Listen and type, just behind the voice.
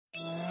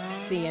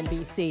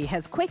CNBC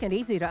has quick and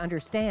easy to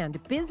understand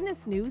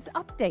business news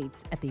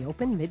updates at the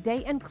open,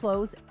 midday, and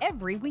close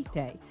every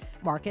weekday.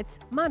 Markets,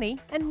 money,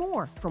 and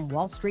more from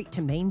Wall Street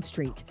to Main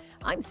Street.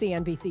 I'm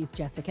CNBC's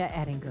Jessica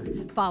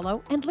Ettinger.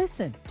 Follow and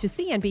listen to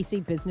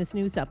CNBC Business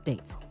News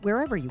Updates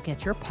wherever you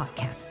get your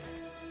podcasts.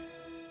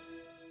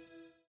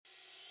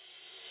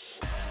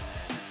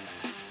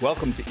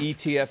 Welcome to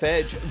ETF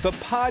Edge, the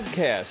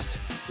podcast.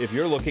 If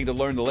you're looking to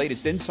learn the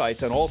latest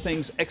insights on all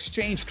things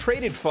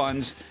exchange-traded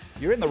funds,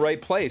 you're in the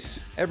right place.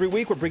 Every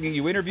week, we're bringing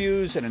you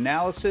interviews and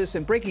analysis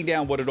and breaking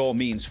down what it all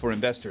means for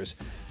investors.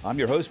 I'm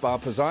your host,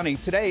 Bob Pisani.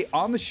 Today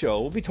on the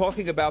show, we'll be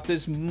talking about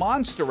this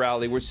monster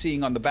rally we're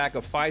seeing on the back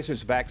of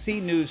Pfizer's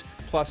vaccine news,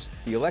 plus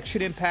the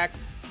election impact,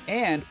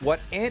 and what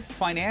Ant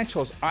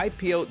Financial's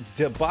IPO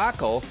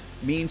debacle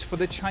means for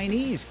the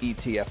Chinese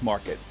ETF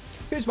market.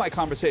 Here's my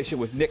conversation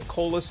with Nick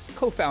Colas,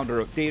 co-founder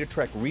of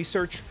DataTrek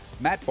Research,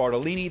 Matt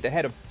Bartolini, the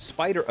head of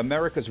Spider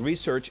America's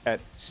research at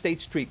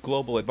State Street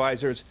Global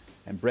Advisors,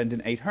 and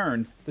Brendan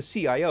Ahern, the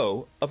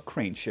CIO of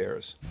Crane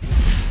Shares.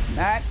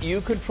 Matt,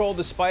 you control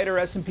the Spider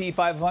S&P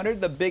 500,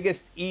 the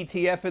biggest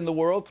ETF in the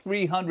world,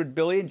 $300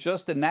 billion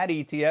just in that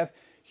ETF.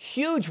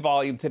 Huge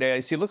volume today. I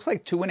see. It looks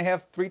like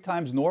 2.5, 3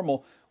 times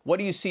normal. What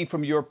do you see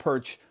from your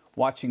perch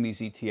watching these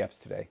ETFs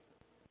today?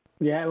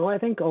 Yeah, well, I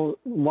think a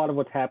lot of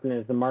what's happened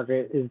is the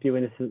market is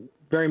viewing this as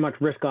very much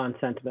risk-on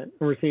sentiment.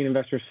 We're seeing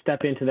investors step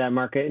into that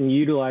market and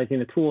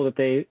utilizing a tool that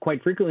they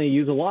quite frequently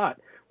use a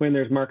lot when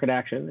there's market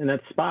action, and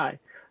that's SPY.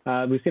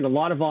 We've seen a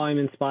lot of volume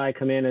in SPY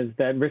come in as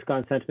that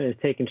risk-on sentiment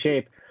has taken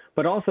shape.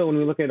 But also, when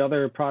we look at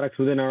other products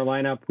within our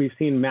lineup, we've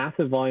seen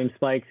massive volume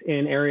spikes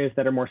in areas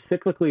that are more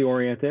cyclically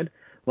oriented,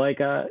 like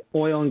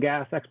oil and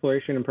gas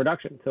exploration and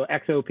production, so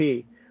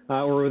XOP.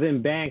 Or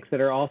within banks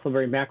that are also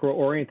very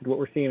macro-oriented, what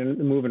we're seeing in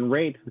the move in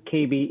rates with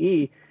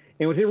KBE.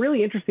 And what's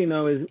really interesting,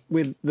 though, is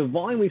with the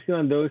volume we've seen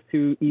on those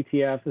two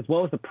ETFs, as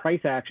well as the price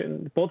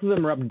action, both of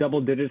them are up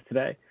double digits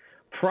today.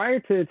 Prior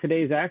to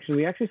today's action,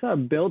 we actually saw a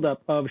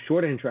buildup of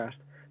short interest.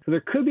 So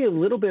there could be a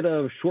little bit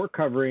of short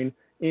covering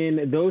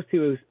in those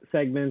two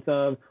segments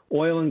of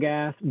oil and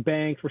gas,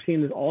 banks. We're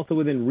seeing this also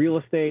within real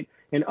estate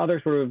and other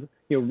sort of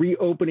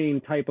reopening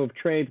type of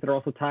trades that are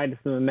also tied to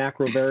some of the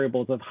macro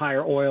variables of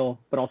higher oil,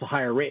 but also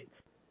higher rates.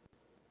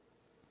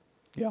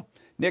 Yeah.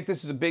 Nick,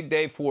 this is a big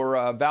day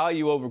for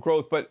value over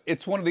growth, but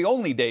it's one of the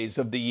only days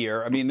of the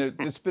year. I mean,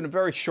 it's been a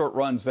very short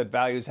runs that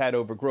value's had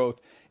over growth.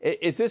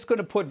 Is this going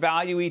to put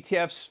value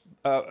ETFs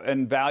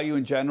and value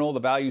in general, the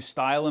value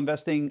style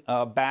investing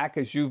back?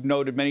 As you've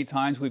noted many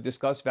times, we've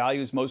discussed value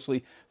is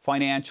mostly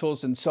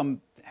financials and some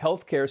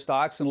healthcare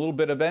stocks and a little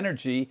bit of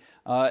energy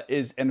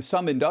and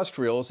some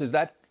industrials. Is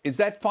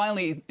that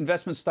finally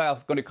investment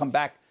style going to come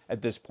back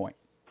at this point?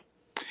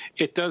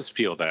 It does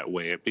feel that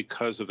way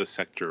because of the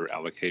sector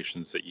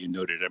allocations that you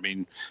noted. I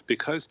mean,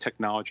 because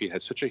technology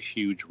had such a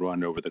huge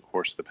run over the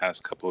course of the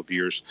past couple of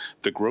years,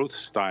 the growth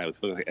style, if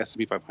you look at the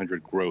S&P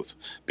 500 growth,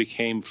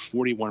 became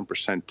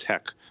 41%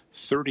 tech.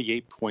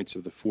 38 points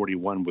of the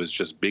 41 was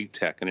just big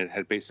tech, and it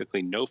had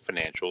basically no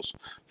financials,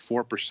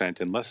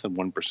 4%, and less than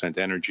 1%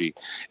 energy.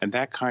 And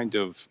that kind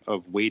of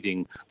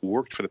weighting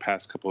worked for the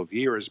past couple of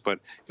years. But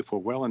if we're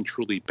well and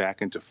truly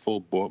back into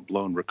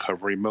full-blown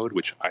recovery mode,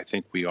 which I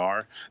think we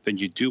are, then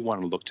you do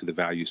want to look to the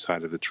value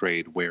side of the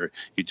trade, where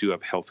you do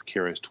have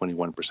healthcare as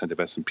 21% of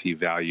S&P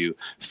value,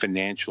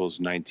 financials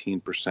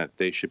 19%.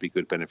 They should be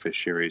good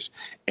beneficiaries.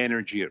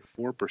 Energy at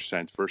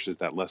 4% versus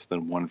that less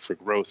than 1 for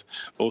growth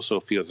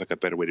also feels like a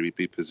better way to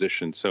be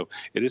positioned. So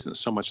it isn't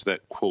so much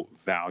that, quote,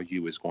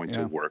 value is going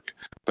to work,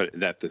 but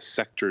that the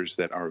sectors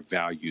that are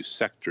value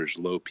sectors,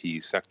 low PE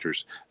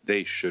sectors,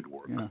 they should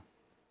work.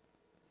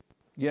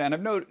 Yeah, and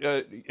I've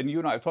noted, and you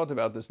and I have talked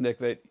about this, Nick,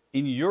 that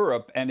in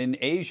Europe and in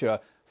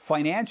Asia,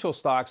 financial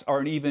stocks are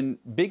an even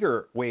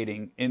bigger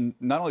weighting in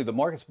not only the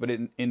markets, but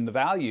in the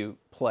value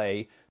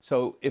play.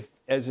 So if,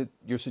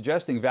 you're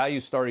suggesting, value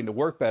is starting to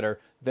work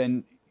better,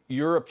 then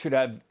Europe should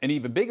have an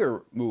even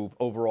bigger move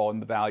overall in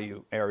the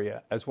value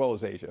area, as well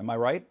as Asia. Am I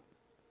right?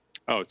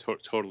 Oh,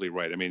 totally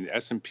right. I mean,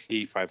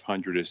 S&P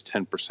 500 is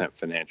 10%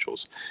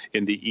 financials.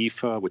 In the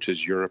EFA, which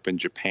is Europe and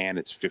Japan,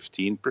 it's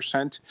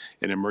 15%.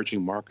 In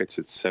emerging markets,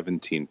 it's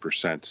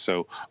 17%.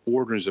 So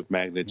orders of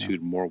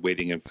magnitude more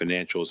weighting in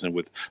financials. And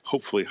with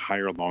hopefully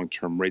higher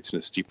long-term rates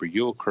and a steeper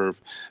yield curve,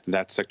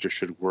 that sector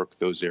should work.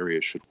 Those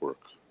areas should work.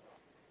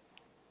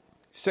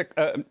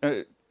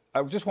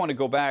 I just want to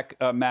go back,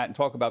 Matt, and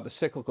talk about the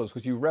cyclicals,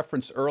 because you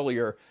referenced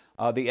earlier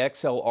the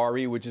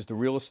XLRE, which is the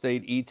real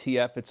estate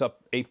ETF. It's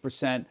up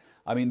 8%.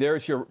 I mean,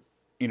 there's your,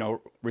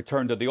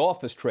 return to the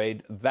office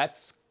trade.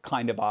 That's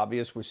kind of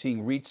obvious. We're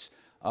seeing REITs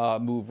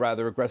move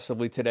rather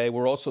aggressively today.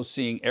 We're also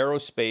seeing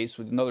aerospace,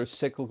 with another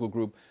cyclical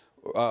group,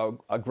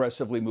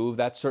 aggressively move.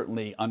 That's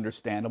certainly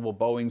understandable.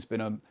 Boeing's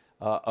been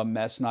a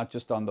mess, not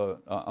just on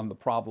the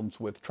problems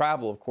with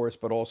travel, of course,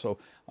 but also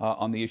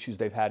on the issues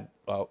they've had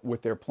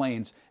with their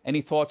planes.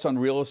 Any thoughts on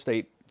real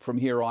estate from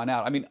here on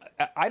out? I mean,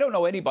 I don't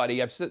know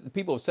anybody,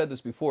 people have said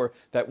this before,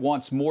 that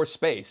wants more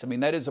space. I mean,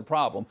 that is a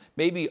problem.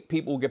 Maybe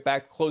people will get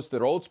back close to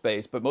their old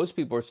space, but most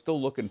people are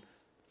still looking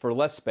for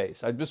less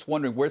space. I'm just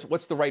wondering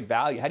what's the right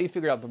value? How do you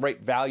figure out the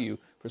right value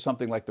for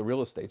something like the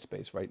real estate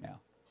space right now?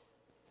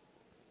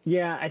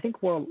 Yeah, I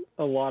think what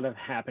a lot of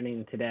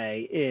happening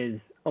today is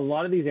a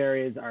lot of these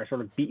areas are sort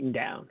of beaten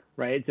down,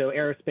 right? So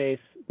aerospace,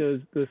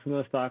 some of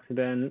those stocks have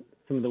been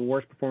some of the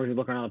worst performers we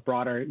look on a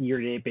broader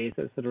year-to-date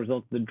basis as a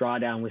result of the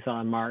drawdown we saw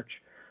in March,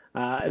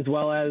 as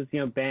well as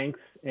banks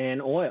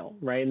and oil,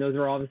 right? And those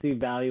are obviously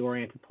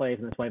value-oriented plays,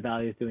 and that's why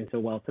value is doing so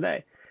well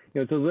today.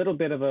 It's a little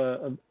bit of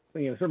a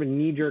sort of a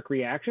knee-jerk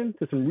reaction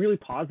to some really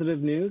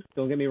positive news.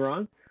 Don't get me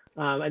wrong.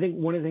 I think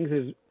one of the things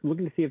is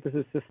looking to see if this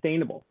is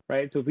sustainable,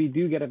 right? So if we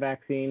do get a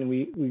vaccine,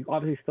 we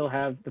obviously still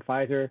have the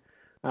Pfizer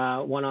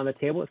one on the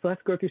table. It still has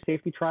to go through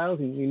safety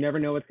trials, and you never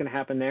know what's going to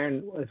happen there,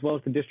 and as well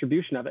as the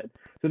distribution of it.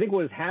 So I think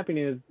what is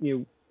happening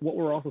is, what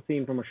we're also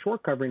seeing from a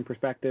short covering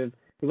perspective.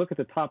 If you look at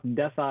the top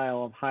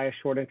decile of highest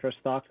short interest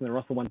stocks in the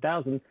Russell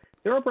 1000,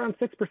 they're up around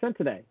 6%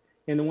 today,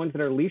 and the ones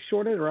that are least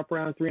shorted are up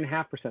around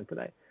 3.5%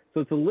 today.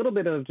 So it's a little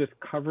bit of just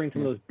covering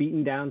some of those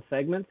beaten down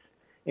segments,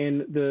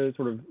 and the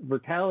sort of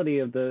brutality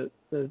of the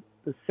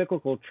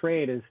cyclical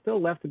trade is still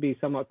left to be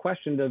somewhat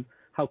questioned of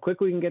how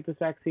quickly we can get this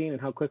vaccine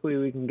and how quickly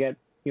we can get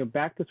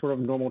back to sort of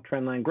normal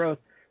trendline growth.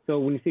 So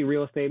when you see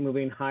real estate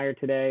moving higher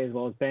today, as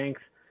well as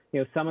banks,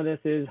 some of this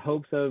is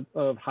hopes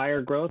of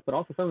higher growth, but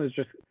also some of it is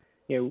just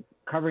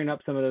covering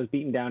up some of those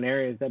beaten down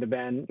areas that have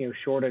been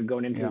shorted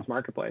going into this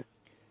marketplace.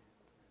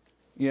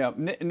 Yeah,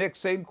 Nick,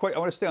 same question. I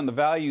want to stay on the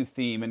value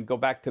theme and go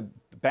back to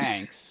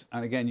banks.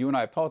 And again, you and I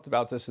have talked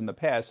about this in the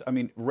past. I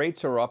mean,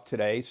 rates are up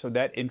today, so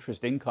net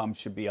interest income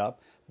should be up.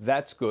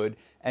 That's good.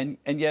 And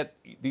yet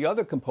the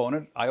other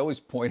component, I always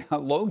point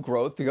out, loan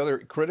growth, the other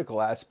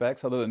critical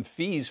aspects other than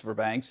fees for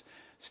banks,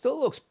 still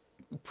looks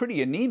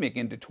pretty anemic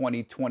into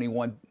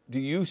 2021. Do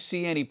you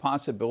see any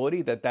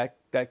possibility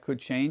that could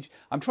change?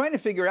 I'm trying to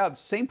figure out the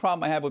same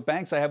problem I have with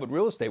banks I have with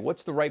real estate.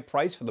 What's the right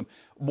price for them?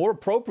 More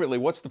appropriately,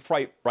 what's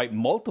the right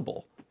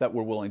multiple that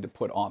we're willing to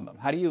put on them?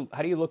 How do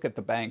you look at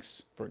the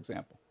banks, for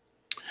example?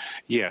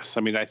 Yes.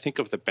 I mean, I think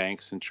of the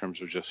banks in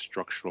terms of just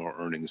structural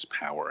earnings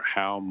power.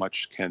 How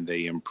much can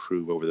they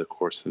improve over the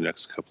course of the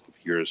next couple of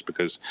years?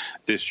 Because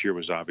this year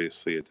was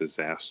obviously a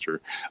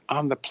disaster.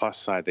 On the plus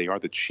side, they are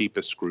the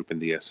cheapest group in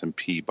the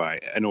S&P by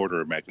an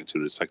order of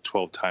magnitude. It's like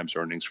 12 times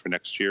earnings for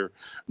next year.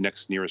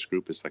 Next nearest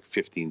group is like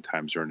 15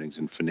 times earnings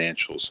in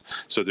financials.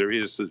 So there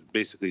is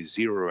basically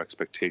zero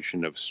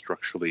expectation of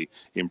structurally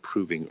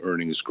improving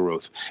earnings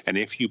growth. And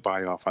if you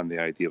buy off on the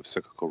idea of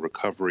cyclical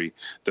recovery,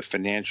 the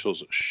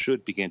financials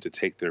should begin to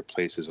take their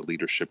place as a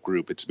leadership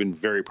group. It's been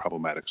very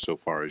problematic so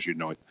far, as you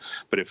know.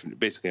 But if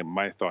basically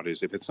my thought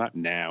is, if it's not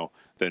now,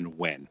 then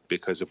when?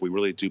 Because if we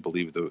really do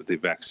believe the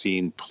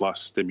vaccine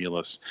plus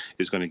stimulus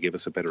is going to give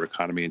us a better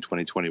economy in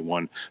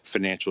 2021,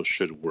 financials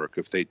should work.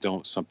 If they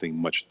don't, something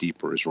much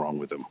deeper is wrong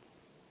with them.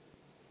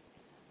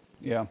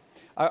 Yeah.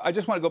 I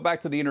just want to go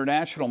back to the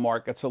international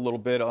markets a little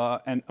bit.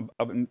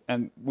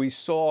 And we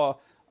saw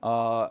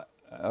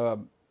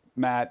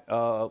Matt,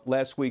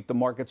 last week the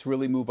markets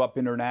really move up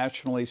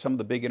internationally. Some of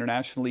the big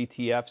international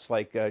ETFs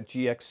like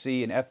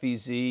GXC and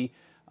FEZ,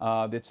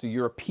 that's the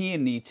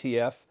European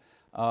ETF,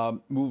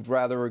 moved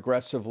rather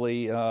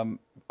aggressively on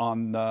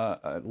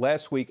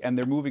last week, and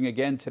they're moving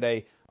again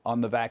today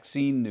on the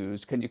vaccine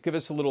news. Can you give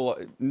us a little,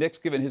 Nick's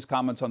given his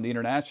comments on the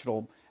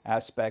international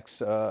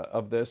aspects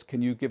of this.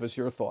 Can you give us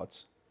your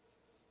thoughts?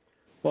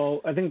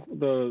 Well, I think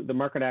the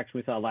market action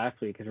we saw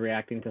last week is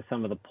reacting to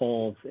some of the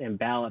polls and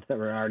ballots that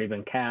were already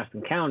been cast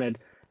and counted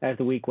as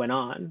the week went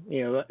on.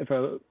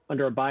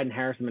 Under a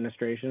Biden-Harris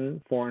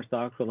administration, foreign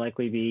stocks would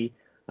likely be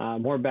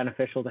more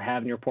beneficial to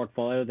have in your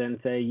portfolio than,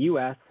 say,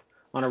 U.S.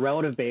 on a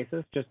relative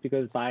basis, just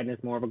because Biden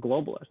is more of a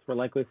globalist. We're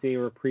likely to see a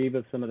reprieve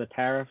of some of the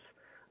tariffs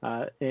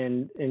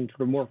in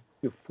sort of more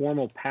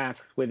formal pacts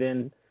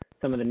within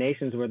some of the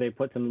nations where they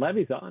put some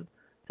levies on.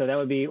 So that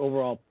would be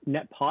overall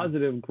net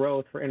positive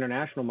growth for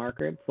international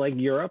markets like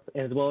Europe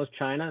as well as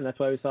China. And that's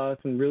why we saw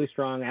some really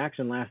strong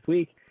action last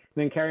week.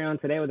 And then carry on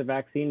today with the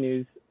vaccine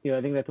news. I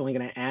think that's only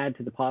going to add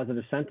to the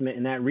positive sentiment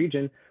in that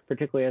region,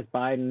 particularly as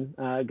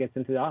Biden gets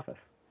into the office.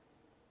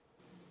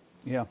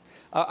 Yeah.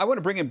 I want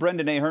to bring in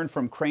Brendan Ahern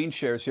from Crane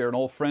Shares here, an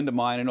old friend of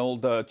mine, an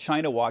old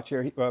China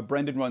watcher.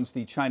 Brendan runs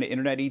the China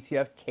Internet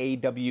ETF,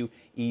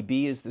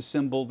 KWEB is the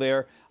symbol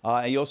there.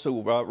 He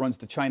also runs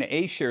the China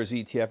A Shares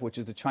ETF, which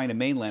is the China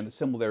mainland. The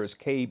symbol there is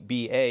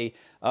KBA.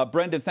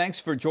 Brendan, thanks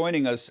for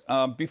joining us.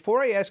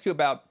 Before I ask you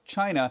about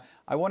China,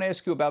 I want to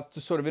ask you about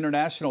the sort of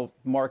international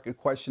market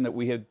question that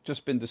we had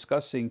just been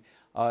discussing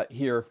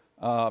here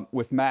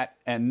with Matt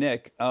and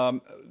Nick.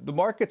 The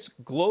markets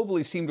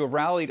globally seem to have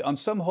rallied on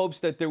some hopes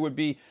that there would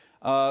be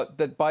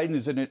that Biden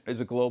is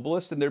a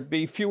globalist and there'd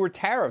be fewer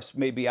tariffs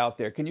maybe out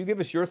there. Can you give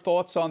us your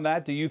thoughts on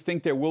that? Do you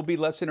think there will be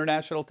less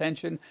international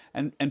tension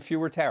and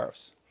fewer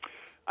tariffs?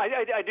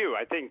 I do.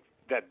 I think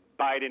that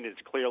Biden is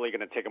clearly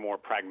going to take a more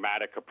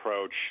pragmatic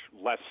approach,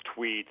 less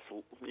tweets,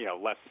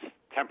 less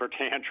temper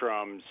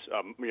tantrums,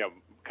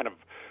 kind of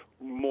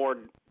more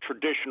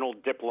traditional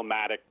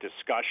diplomatic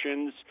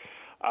discussions.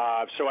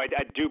 So I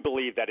do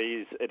believe that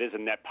it is a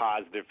net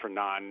positive for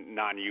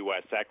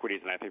non-U.S. equities,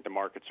 and I think the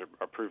markets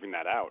are proving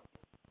that out.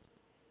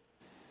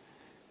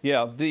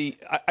 Yeah,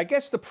 I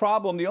guess the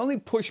problem, the only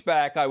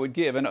pushback I would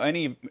give, and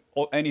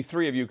any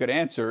three of you could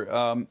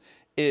answer,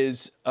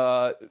 is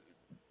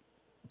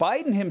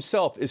Biden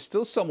himself is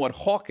still somewhat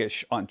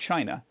hawkish on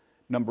China,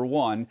 number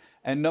one.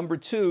 And number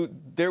two,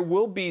 there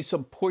will be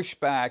some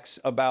pushbacks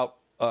about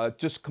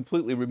just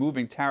completely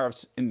removing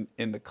tariffs in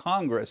the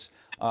Congress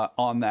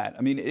on that.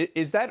 I mean,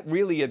 is that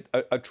really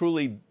a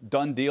truly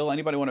done deal?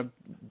 Anybody want to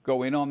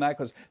go in on that?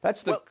 Because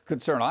that's the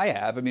concern I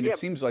have. I mean, it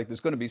seems like there's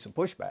going to be some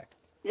pushback.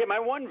 Yeah, my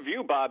one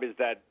view, Bob, is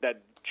that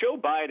Joe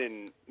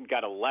Biden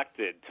got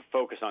elected to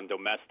focus on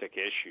domestic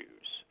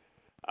issues.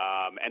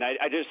 And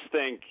I just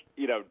think,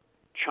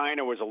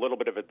 China was a little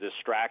bit of a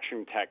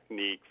distraction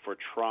technique for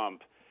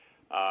Trump.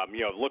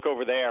 Look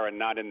over there and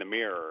not in the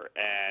mirror.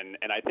 And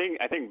I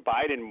think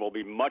Biden will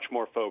be much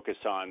more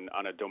focused on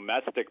a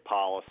domestic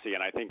policy,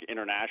 and I think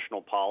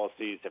international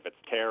policies, if it's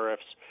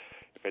tariffs,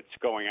 if it's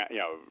going,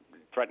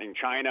 threatening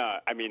China.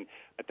 I mean,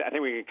 I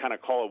think we can kind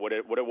of call it what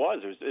it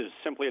was. It was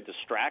simply a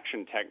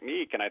distraction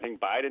technique, and I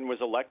think Biden was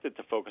elected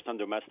to focus on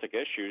domestic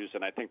issues,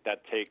 and I think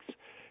that takes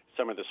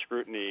some of the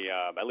scrutiny,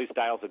 at least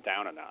dials it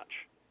down a notch.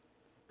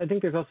 I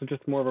think there's also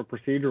just more of a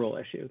procedural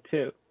issue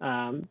too.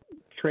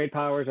 Trade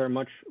powers are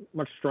much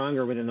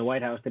stronger within the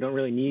White House. They don't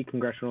really need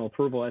congressional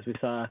approval, as we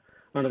saw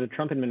under the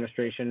Trump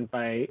administration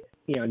by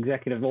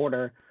executive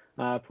order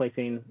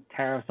placing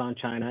tariffs on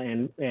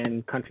China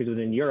and countries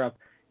within Europe.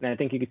 And I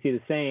think you could see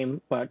the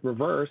same, but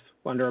reverse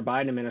under a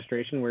Biden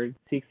administration where it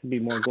seeks to be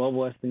more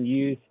globalist and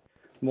use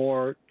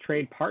more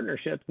trade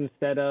partnerships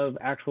instead of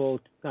actual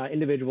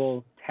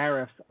individual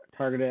tariffs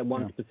targeted at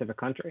one specific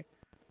country.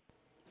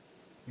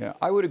 Yeah,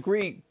 I would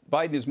agree.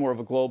 Biden is more of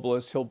a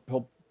globalist.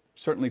 He'll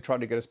certainly try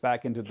to get us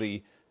back into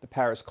the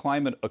Paris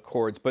Climate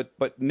Accords. But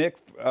Nick,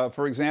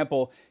 for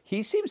example,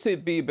 he seems to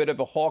be a bit of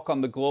a hawk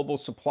on the global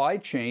supply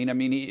chain. I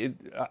mean,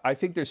 I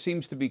think there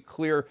seems to be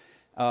clear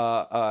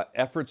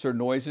efforts or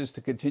noises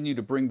to continue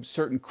to bring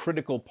certain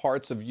critical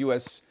parts of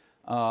U.S.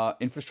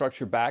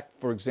 Infrastructure back.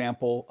 For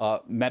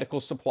example,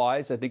 medical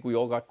supplies. I think we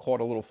all got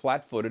caught a little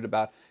flat-footed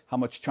about how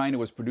much China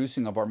was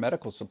producing of our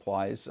medical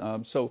supplies.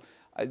 So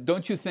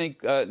don't you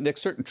think, Nick,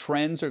 certain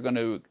trends are going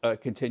to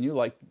continue,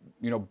 like,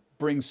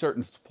 bring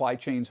certain supply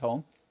chains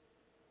home?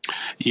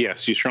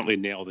 Yes, you certainly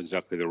nailed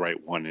exactly the right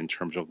one in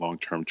terms of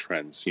long-term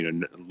trends.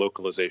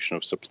 Localization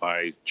of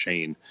supply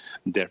chain,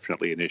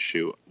 definitely an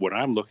issue. What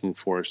I'm looking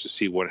for is to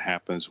see what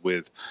happens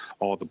with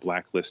all the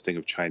blacklisting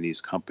of Chinese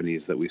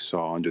companies that we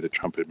saw under the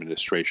Trump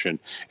administration.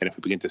 And if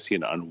we begin to see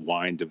an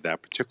unwind of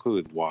that,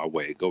 particularly with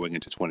Huawei going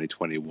into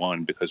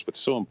 2021, because what's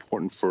so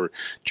important for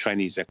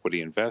Chinese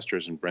equity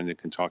investors, and Brendan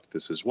can talk to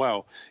this as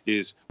well,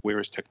 is where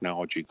is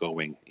technology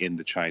going in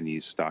the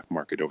Chinese stock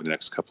market over the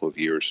next couple of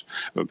years?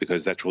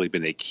 Because that's really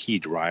been a key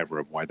driver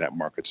of why that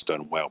market's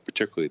done well,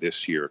 particularly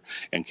this year.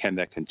 And can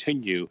that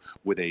continue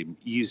with a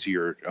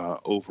easier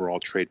overall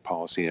trade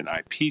policy and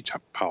IP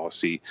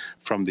policy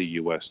from the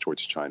U.S.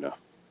 towards China?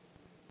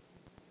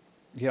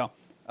 Yeah.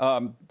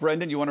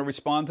 Brendan, you want to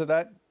respond to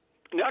that?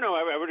 No,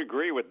 I would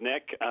agree with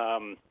Nick.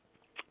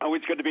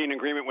 Always good to be in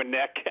agreement with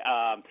Nick.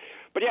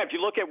 But yeah, if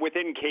you look at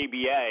within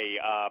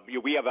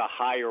KBA, we have a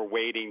higher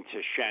weighting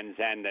to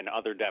Shenzhen than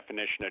other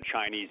definition of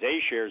Chinese A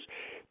shares.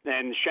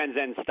 And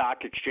Shenzhen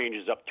Stock Exchange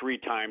is up 3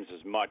 times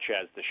as much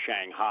as the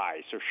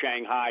Shanghai. So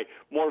Shanghai,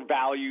 more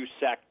value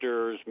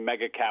sectors,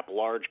 mega cap,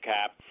 large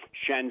cap.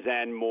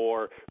 Shenzhen,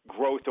 more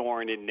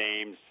growth-oriented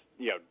names,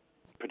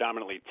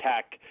 predominantly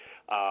tech,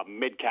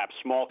 mid cap,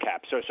 small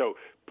cap. So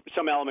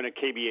some element of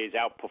KBA's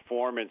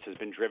outperformance has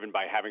been driven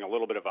by having a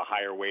little bit of a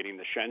higher weighting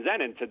to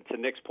Shenzhen. And to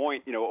Nick's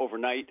point,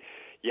 overnight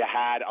you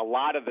had a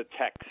lot of the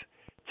tech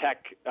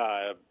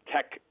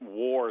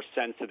war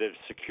sensitive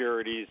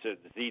securities,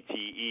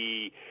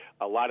 ZTE,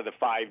 a lot of the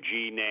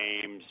 5G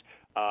names,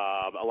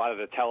 a lot of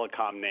the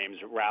telecom names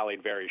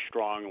rallied very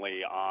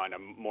strongly on a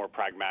more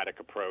pragmatic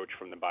approach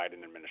from the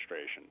Biden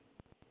administration.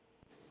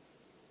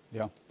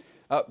 Yeah.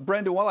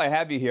 Brendan, while I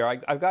have you here,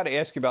 I've got to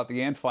ask you about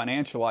the Ant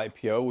Financial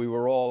IPO. We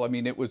were all,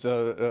 it was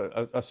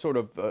a sort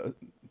of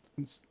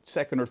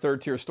second or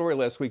third tier story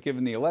last week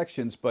given the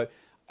elections, but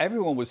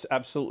everyone was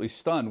absolutely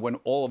stunned when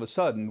all of a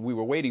sudden we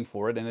were waiting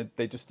for it and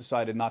they just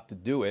decided not to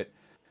do it.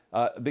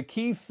 The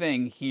key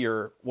thing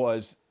here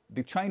was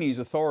the Chinese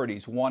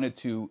authorities wanted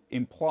to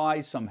imply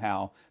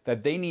somehow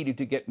that they needed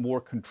to get more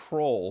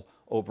control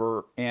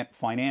over Ant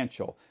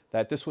Financial,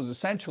 that this was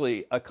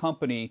essentially a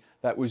company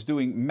that was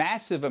doing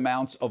massive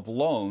amounts of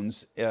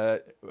loans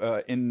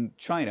in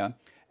China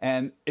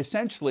and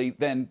essentially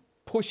then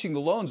pushing the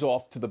loans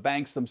off to the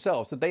banks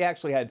themselves, that they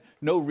actually had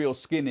no real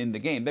skin in the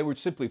game. They were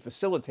simply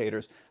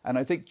facilitators. And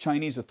I think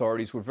Chinese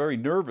authorities were very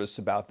nervous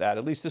about that.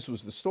 At least this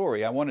was the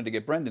story. I wanted to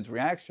get Brendan's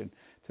reaction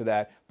to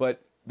that.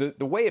 But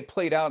the way it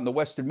played out in the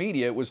Western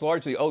media, it was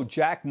largely,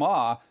 Jack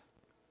Ma,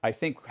 I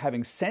think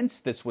having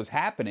sensed this was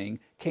happening,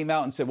 came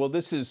out and said, well,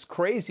 this is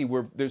crazy.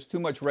 There's too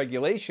much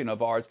regulation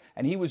of ours.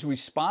 And he was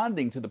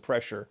responding to the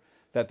pressure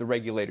that the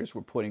regulators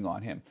were putting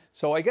on him.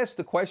 So I guess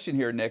the question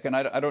here, Nick, and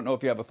I don't know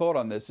if you have a thought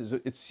on this, is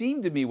it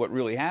seemed to me what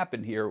really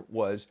happened here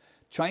was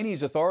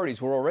Chinese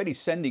authorities were already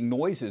sending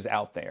noises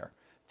out there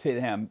to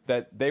him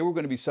that they were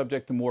going to be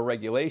subject to more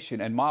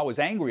regulation, and Ma was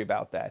angry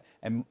about that.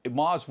 And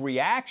Ma's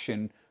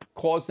reaction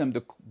caused them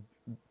to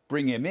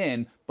bring him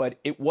in, but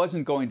it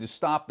wasn't going to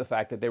stop the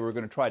fact that they were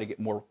going to try to get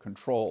more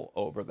control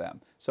over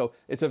them. So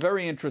it's a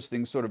very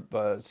interesting sort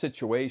of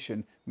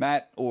situation.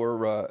 Matt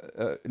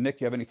or Nick,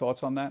 you have any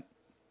thoughts on that?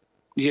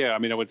 Yeah, I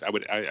mean,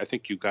 I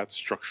think you got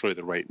structurally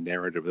the right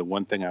narrative. The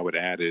one thing I would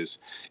add is,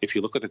 if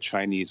you look at the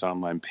Chinese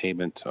online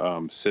payment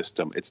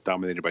system, it's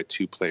dominated by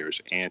two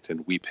players, Ant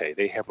and WePay.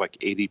 They have like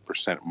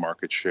 80%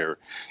 market share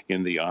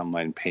in the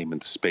online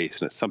payment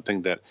space, and it's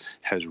something that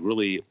has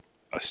really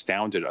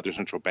astounded other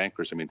central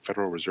bankers. I mean,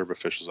 Federal Reserve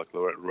officials like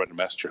Loretta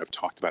Mester have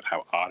talked about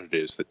how odd it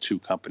is that two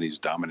companies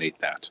dominate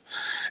that.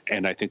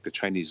 And I think the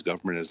Chinese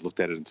government has looked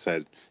at it and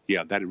said,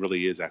 yeah, that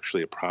really is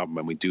actually a problem,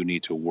 and we do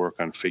need to work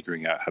on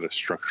figuring out how to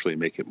structurally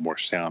make it more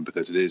sound,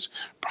 because it is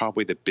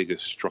probably the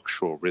biggest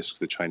structural risk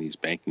to the Chinese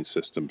banking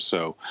system.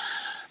 So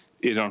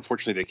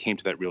unfortunately, they came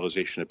to that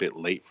realization a bit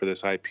late for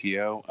this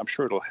IPO. I'm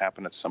sure it'll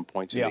happen at some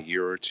point in a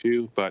year or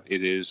two, but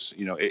it is,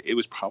 it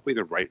was probably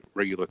the right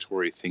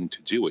regulatory thing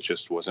to do. It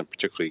just wasn't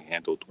particularly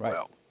handled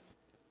well.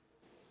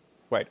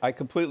 Right. I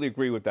completely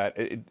agree with that.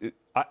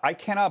 I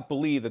cannot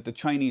believe that the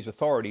Chinese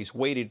authorities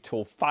waited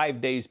till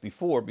 5 days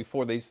before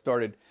they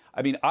started.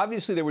 I mean,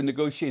 obviously there were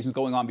negotiations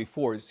going on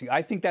before. See,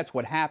 I think that's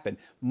what happened.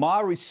 Ma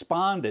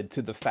responded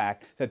to the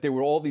fact that there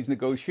were all these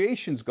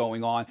negotiations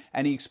going on,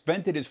 and he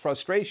vented his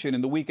frustration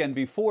in the weekend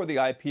before the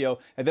IPO,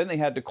 and then they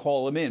had to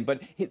call him in.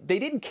 But they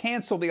didn't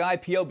cancel the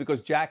IPO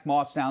because Jack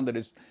Ma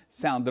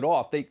sounded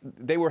off.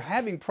 They were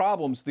having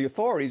problems, the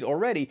authorities,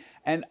 already.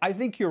 And I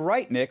think you're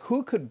right, Nick.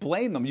 Who could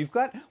blame them? You've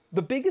got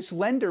the biggest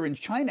lender in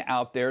China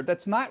out there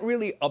that's not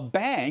really a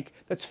bank,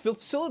 that's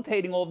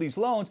facilitating all these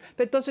loans,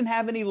 that doesn't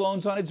have any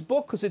loans on its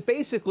book, because it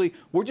basically,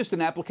 we're just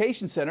an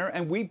application center,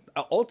 and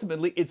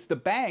ultimately it's the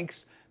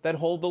banks that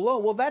hold the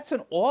loan. Well, that's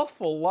an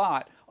awful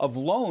lot of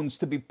loans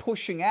to be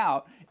pushing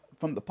out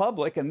from the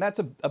public, and that's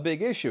a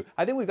big issue.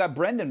 I think we've got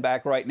Brendan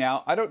back right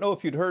now. I don't know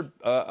if you'd heard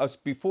us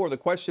before the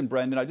question,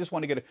 Brendan. I just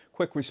want to get a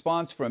quick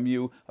response from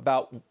you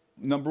about,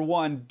 number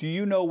one, do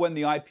you know when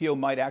the IPO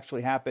might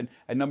actually happen?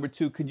 And number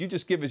two, could you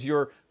just give us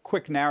your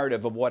quick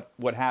narrative of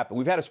what happened?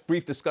 We've had a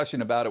brief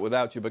discussion about it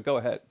without you, but go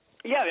ahead.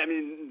 Yeah, I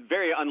mean,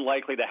 very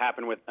unlikely to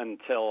happen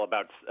until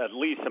about at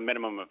least a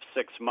minimum of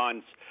 6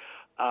 months.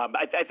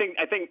 I think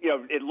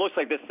it looks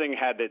like this thing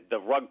had the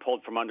rug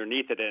pulled from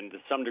underneath it, and to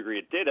some degree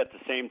it did. At the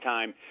same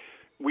time,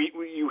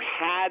 you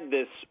had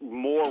this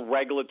more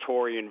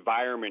regulatory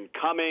environment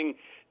coming.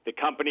 The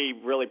company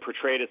really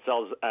portrayed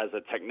itself as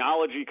a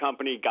technology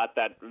company, got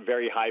that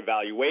very high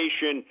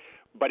valuation,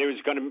 but it was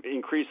going to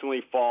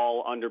increasingly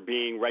fall under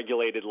being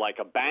regulated like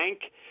a bank.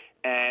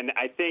 And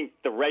I think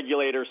the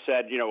regulator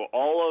said,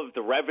 all of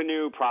the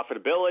revenue,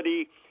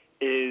 profitability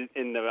is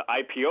in the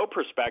IPO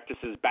prospectus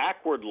is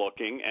backward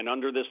looking. And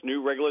under this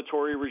new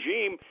regulatory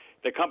regime,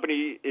 the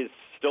company is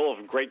still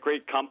a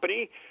great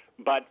company,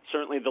 but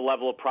certainly the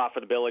level of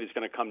profitability is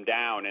going to come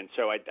down. And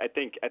so I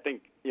think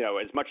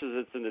as much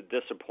as it's a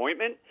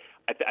disappointment,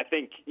 I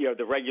think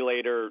the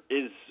regulator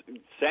is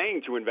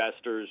saying to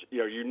investors,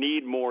 you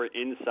need more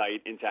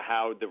insight into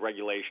how the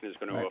regulation is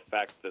going to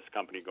affect this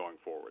company going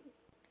forward.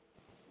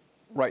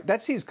 Right.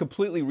 That seems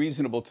completely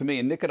reasonable to me.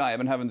 And Nick and I have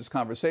been having this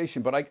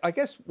conversation. But I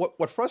guess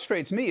what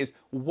frustrates me is,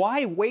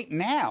 why wait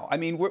now? I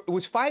mean, it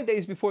was 5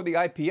 days before the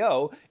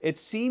IPO. It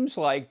seems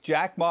like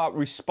Jack Ma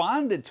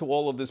responded to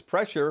all of this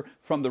pressure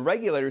from the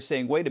regulators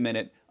saying, wait a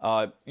minute,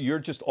 you're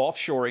just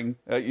offshoring,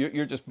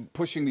 you're just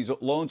pushing these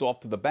loans off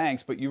to the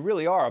banks, but you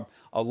really are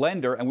a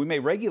lender, and we may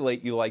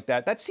regulate you like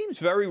that. That seems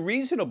very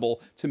reasonable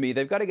to me.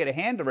 They've got to get a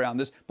hand around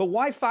this. But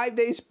why 5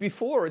 days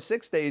before or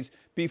 6 days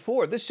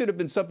before? This should have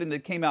been something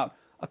that came out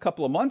a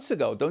couple of months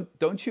ago.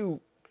 Don't you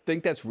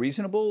think that's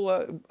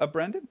reasonable,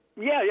 Brendan?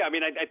 Yeah. I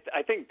mean,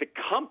 I think the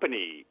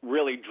company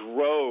really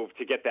drove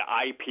to get the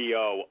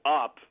IPO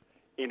up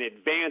in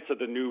advance of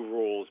the new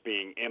rules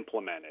being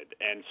implemented.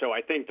 And so I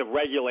think the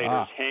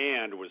regulator's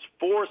hand was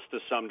forced to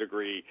some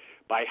degree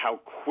by how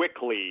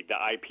quickly the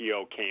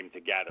IPO came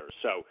together.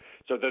 So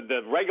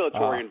the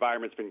regulatory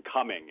environment's been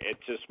coming.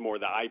 It's just more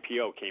the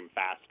IPO came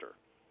faster.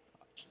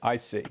 I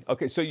see.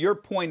 Okay, so your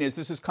point is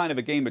this is kind of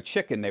a game of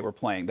chicken they were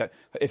playing, that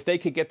if they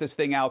could get this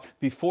thing out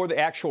before the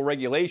actual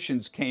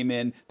regulations came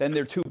in, then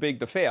they're too big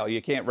to fail.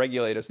 You can't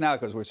regulate us now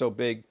because we're so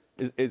big.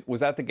 Was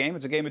that the game?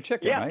 It's a game of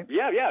chicken, right?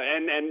 Yeah.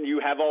 And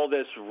you have all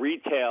this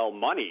retail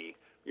money,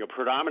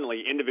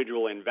 predominantly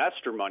individual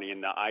investor money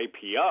in the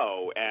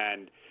IPO,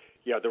 and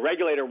the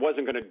regulator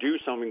wasn't going to do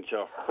something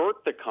to hurt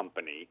the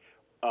company,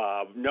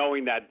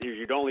 knowing that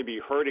you'd only be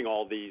hurting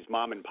all these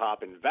mom and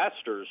pop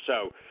investors.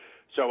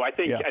 So I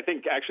think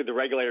actually the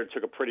regulator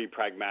took a pretty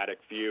pragmatic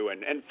view,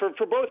 and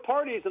for both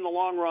parties in the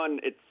long run,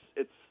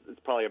 it's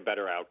probably a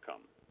better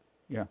outcome.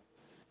 Yeah.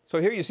 So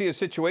here you see a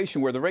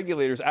situation where the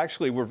regulators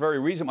actually were very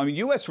reasonable. I mean,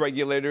 U.S.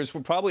 regulators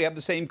would probably have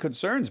the same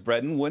concerns,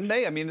 Breton, wouldn't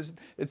they? I mean,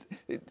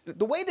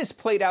 the way this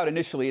played out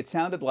initially, it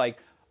sounded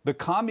like the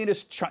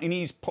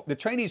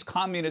Chinese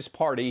Communist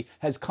Party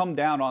has come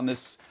down on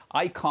this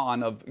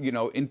icon of,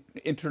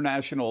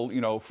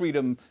 international,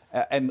 freedom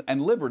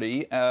and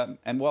liberty.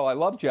 And while I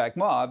love Jack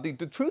Ma, the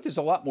truth is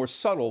a lot more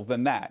subtle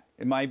than that.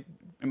 Am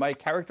I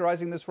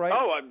characterizing this right?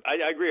 Oh,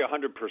 I agree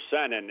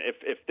 100%. And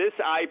if this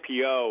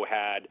IPO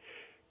had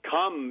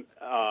come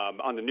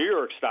on the New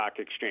York Stock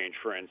Exchange,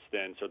 for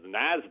instance, or the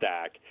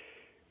NASDAQ,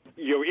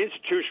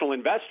 institutional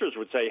investors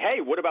would say,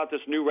 hey, what about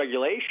this new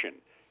regulation?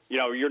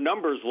 Your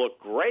numbers look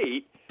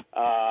great,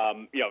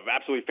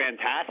 absolutely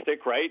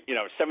fantastic, right?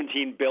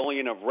 17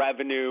 billion of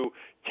revenue,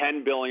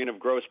 10 billion of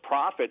gross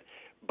profit.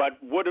 But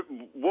what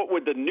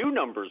would the new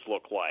numbers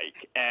look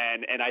like?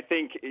 And I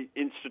think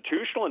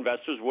institutional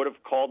investors would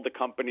have called the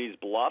company's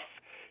bluff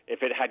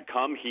if it had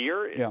come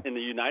here in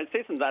the United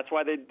States, and that's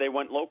why they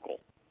went local.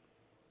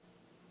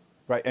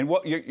 Right, and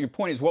what your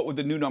point is, what would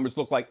the new numbers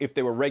look like if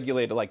they were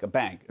regulated like a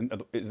bank?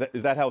 Is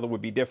that how they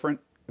would be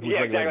different?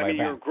 Yeah, exactly. I mean,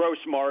 your gross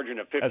margin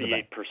of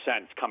 58%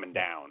 is coming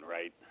down,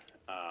 right?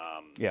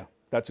 Yeah,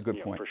 that's a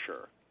good point. For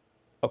sure.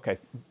 Okay,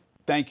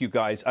 thank you,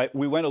 guys.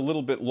 We went a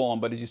little bit long,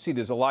 but as you see,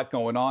 there's a lot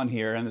going on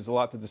here, and there's a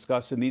lot to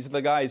discuss, and these are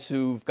the guys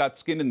who've got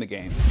skin in the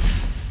game.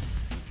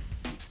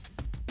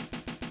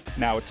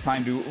 Now it's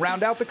time to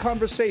round out the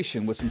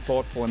conversation with some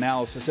thoughtful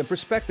analysis and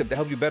perspective to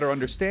help you better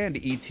understand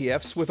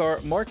ETFs with our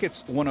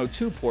Markets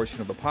 102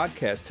 portion of the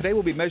podcast. Today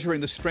we'll be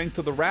measuring the strength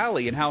of the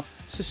rally and how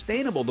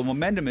sustainable the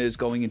momentum is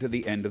going into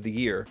the end of the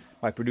year.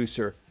 My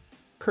producer,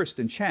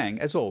 Kirsten Chang,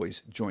 as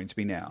always, joins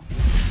me now.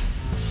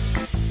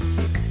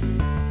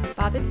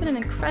 Bob, it's been an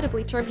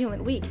incredibly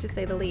turbulent week, to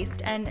say the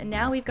least, and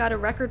now we've got a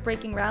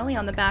record-breaking rally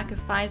on the back of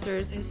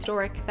Pfizer's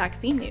historic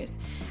vaccine news.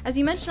 As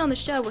you mentioned on the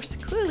show, we're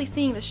clearly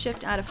seeing the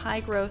shift out of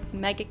high-growth,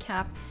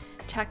 mega-cap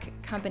tech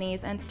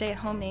companies and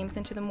stay-at-home names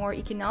into the more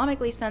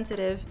economically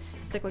sensitive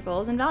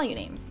cyclicals and value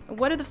names.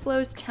 What are the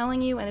flows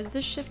telling you, and is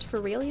this shift for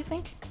real, you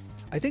think?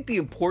 I think the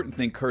important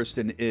thing,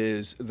 Kirsten,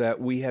 is that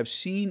we have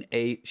seen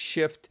a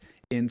shift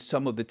in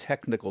some of the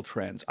technical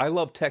trends. I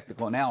love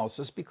technical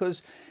analysis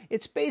because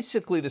it's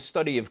basically the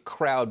study of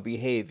crowd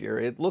behavior.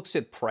 It looks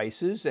at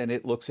prices and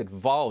it looks at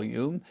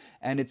volume,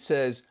 and it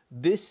says,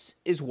 this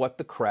is what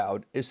the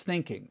crowd is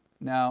thinking.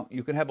 Now,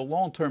 you can have a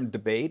long-term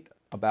debate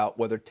about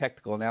whether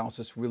technical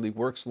analysis really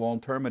works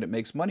long-term and it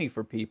makes money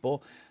for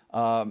people.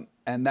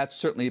 And that's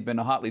certainly been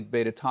a hotly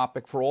debated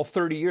topic for all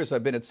 30 years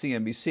I've been at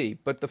CNBC.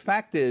 But the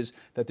fact is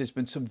that there's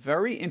been some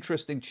very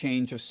interesting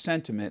change of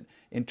sentiment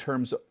in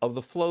terms of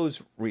the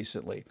flows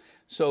recently.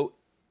 So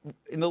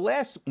in the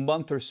last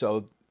month or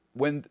so,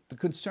 when the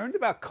concerns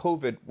about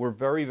COVID were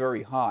very,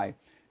 very high,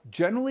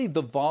 generally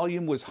the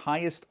volume was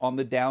highest on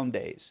the down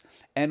days.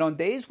 And on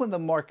days when the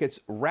markets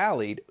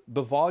rallied,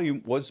 the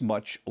volume was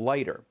much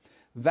lighter.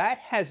 That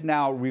has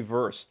now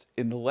reversed.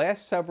 In the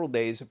last several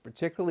days, and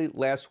particularly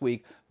last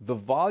week, the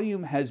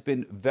volume has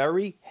been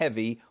very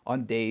heavy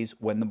on days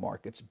when the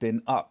market's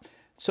been up.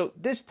 So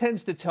this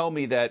tends to tell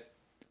me that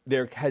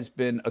there has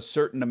been a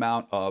certain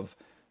amount of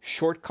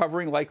short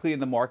covering likely in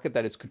the market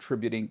that is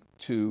contributing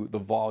to the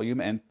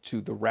volume and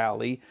to the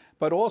rally,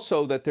 but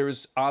also that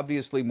there's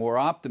obviously more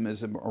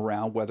optimism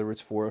around whether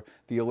it's for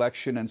the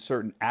election and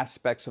certain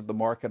aspects of the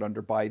market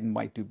under Biden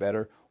might do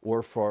better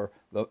or for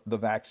the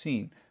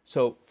vaccine.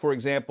 So, for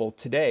example,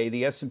 today,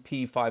 the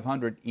S&P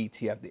 500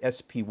 ETF, the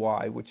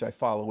SPY, which I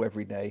follow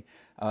every day,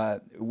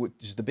 which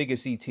is the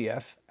biggest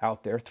ETF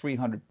out there,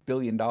 $300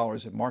 billion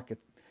in market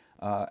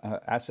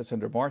assets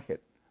under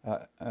market.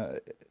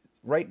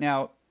 Right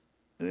now,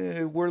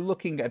 we're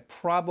looking at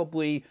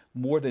probably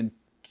more than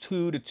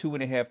 2 to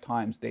 2.5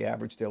 times the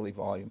average daily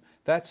volume.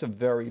 That's a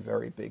very,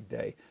 very big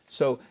day.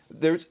 So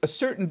there's a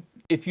certain,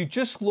 if you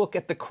just look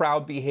at the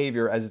crowd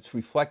behavior as it's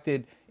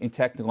reflected in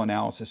technical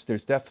analysis,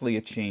 there's definitely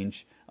a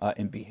change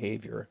in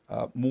behavior.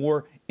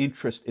 More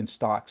interest in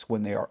stocks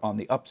when they are on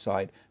the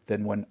upside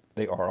than when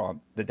they are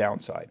on the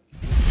downside.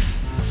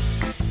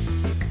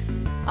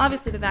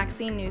 Obviously, the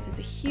vaccine news is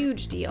a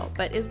huge deal,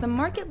 but is the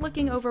market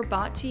looking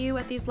overbought to you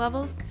at these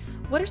levels?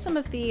 What are some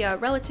of the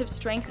relative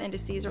strength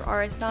indices or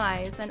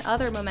RSIs and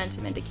other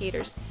momentum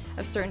indicators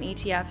of certain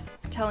ETFs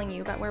telling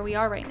you about where we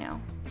are right now?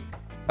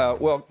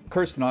 Well,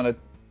 Kirsten, on a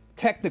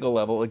technical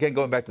level, again,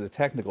 going back to the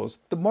technicals,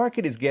 the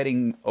market is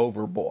getting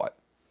overbought.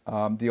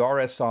 The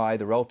RSI,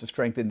 the relative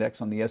strength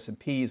index on the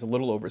S&P, is a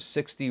little over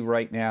 60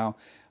 right now.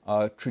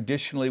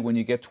 Traditionally, when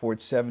you get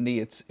towards 70,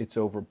 it's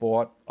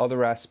overbought.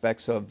 Other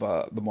aspects of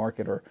the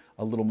market are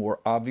a little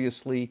more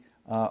obviously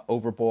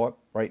overbought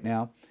right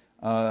now.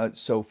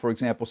 So, for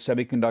example,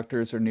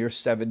 semiconductors are near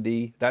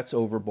 70. That's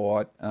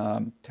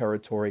overbought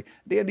territory.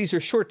 These are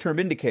short-term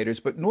indicators,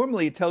 but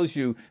normally it tells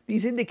you,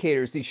 these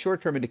indicators, these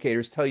short-term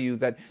indicators tell you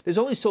that there's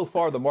only so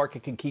far the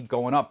market can keep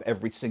going up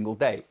every single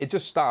day. It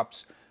just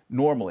stops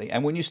normally.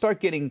 And when you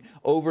start getting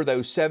over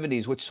those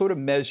 70s, which sort of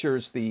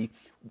measures the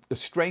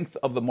strength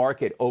of the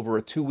market over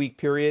a 2-week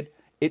period,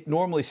 it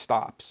normally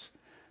stops.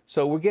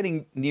 So we're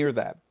getting near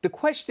that. The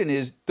question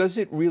is, does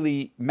it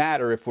really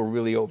matter if we're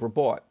really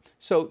overbought?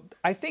 So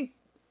I think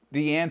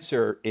the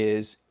answer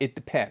is it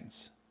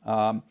depends.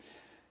 I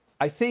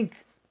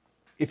think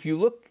if you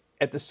look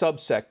at the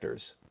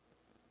subsectors,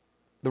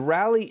 the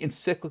rally in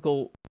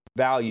cyclical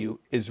value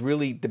is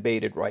really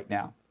debated right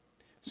now.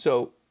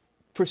 So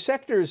for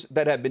sectors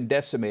that have been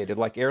decimated,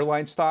 like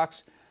airline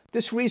stocks,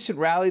 this recent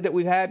rally that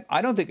we've had,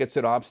 I don't think it's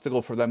an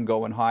obstacle for them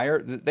going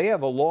higher. They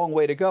have a long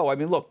way to go. I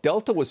mean, look,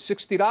 Delta was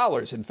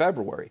 $60 in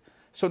February.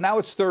 So now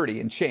it's 30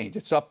 and change.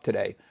 It's up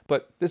today.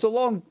 But there's a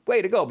long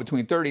way to go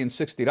between $30 and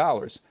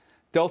 $60.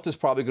 Delta's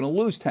probably going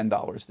to lose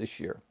 $10 this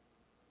year.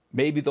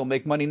 Maybe they'll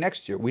make money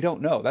next year. We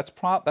don't know. That's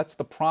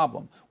the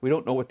problem. We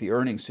don't know what the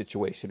earnings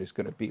situation is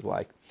going to be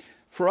like.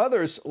 For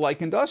others,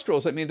 like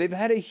industrials, I mean, they've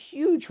had a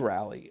huge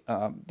rally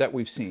that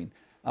we've seen.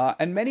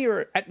 And many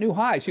are at new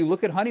highs. You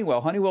look at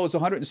Honeywell. Honeywell was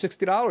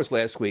 $160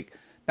 last week.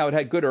 Now, it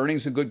had good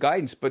earnings and good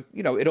guidance, but,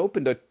 you know, it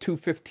opened at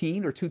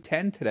 $215 or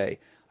 $210 today.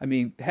 I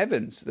mean,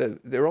 heavens,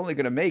 they're only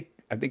going to make,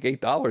 I think,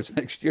 $8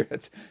 next year.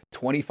 That's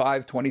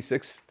 25,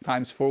 26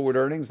 times forward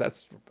earnings.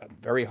 That's a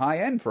very high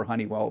end for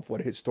Honeywell of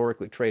what it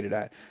historically traded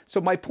at. So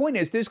my point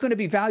is there's going to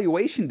be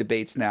valuation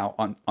debates now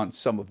on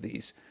some of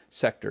these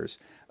sectors.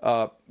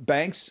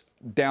 Banks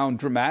down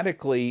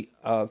dramatically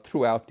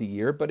throughout the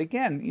year. But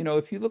again, you know,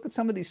 if you look at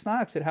some of these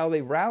stocks and how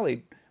they've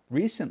rallied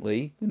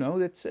recently, you know,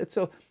 it's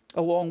a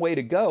long way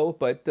to go.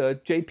 But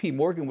JP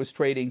Morgan was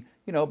trading,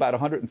 you know, about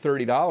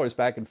 $130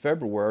 back in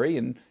February.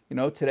 And, you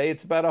know, today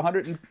it's about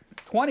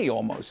 $120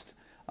 almost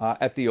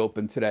at the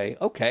open today.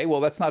 Okay, well,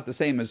 that's not the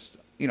same as,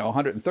 you know,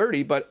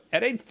 130, but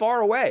it ain't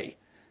far away.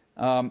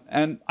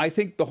 And I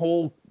think the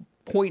whole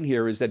point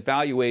here is that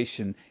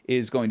valuation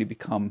is going to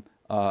become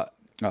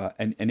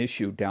an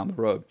issue down the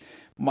road.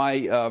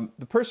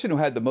 The person who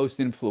had the most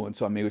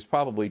influence on me was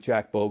probably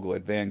Jack Bogle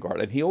at Vanguard.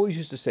 And he always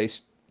used to say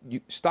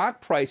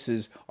stock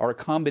prices are a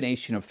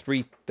combination of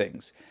three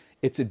things.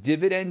 It's a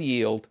dividend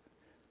yield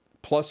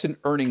plus an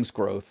earnings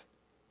growth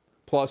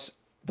plus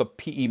the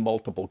PE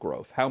multiple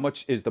growth. How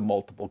much is the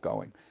multiple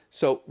going?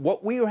 So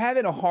what we are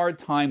having a hard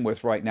time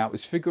with right now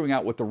is figuring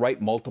out what the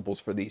right multiples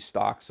for these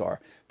stocks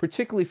are,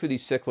 particularly for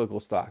these cyclical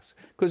stocks.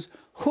 Because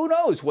who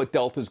knows what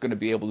Delta is going to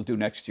be able to do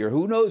next year?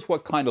 Who knows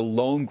what kind of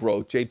loan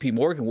growth JP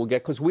Morgan will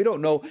get? Because we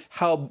don't know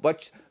how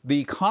much the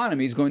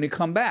economy is going to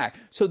come back.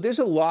 So there's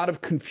a lot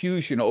of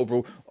confusion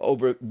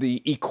over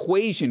the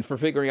equation for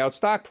figuring out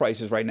stock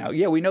prices right now.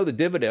 Yeah, we know the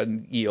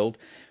dividend yield.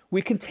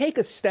 We can take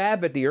a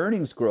stab at the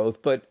earnings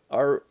growth, but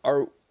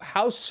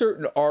how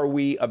certain are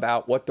we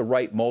about what the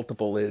right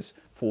multiple is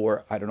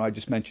for, I don't know, I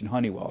just mentioned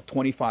Honeywell,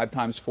 25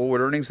 times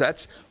forward earnings?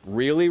 That's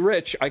really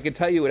rich. I can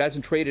tell you it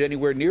hasn't traded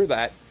anywhere near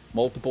that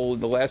multiple in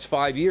the last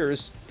 5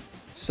 years.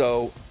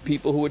 So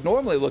people who would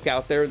normally look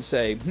out there and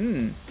say,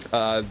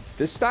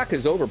 this stock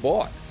is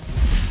overbought.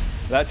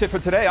 That's it for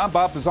today. I'm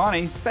Bob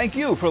Pisani. Thank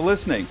you for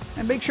listening.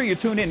 And make sure you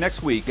tune in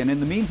next week. And in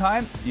the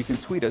meantime, you can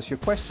tweet us your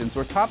questions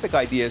or topic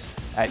ideas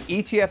at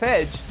ETF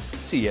Edge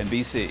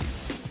CNBC.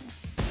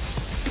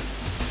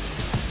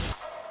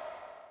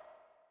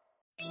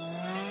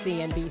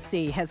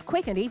 CNBC has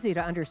quick and easy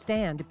to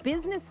understand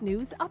business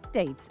news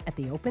updates at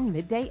the open,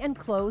 midday, and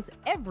close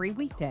every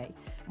weekday.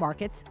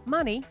 Markets,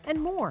 money, and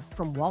more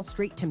from Wall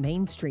Street to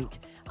Main Street.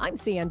 I'm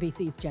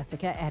CNBC's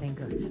Jessica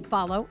Ettinger.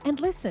 Follow and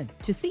listen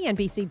to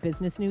CNBC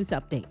Business News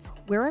Updates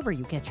wherever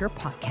you get your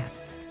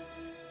podcasts.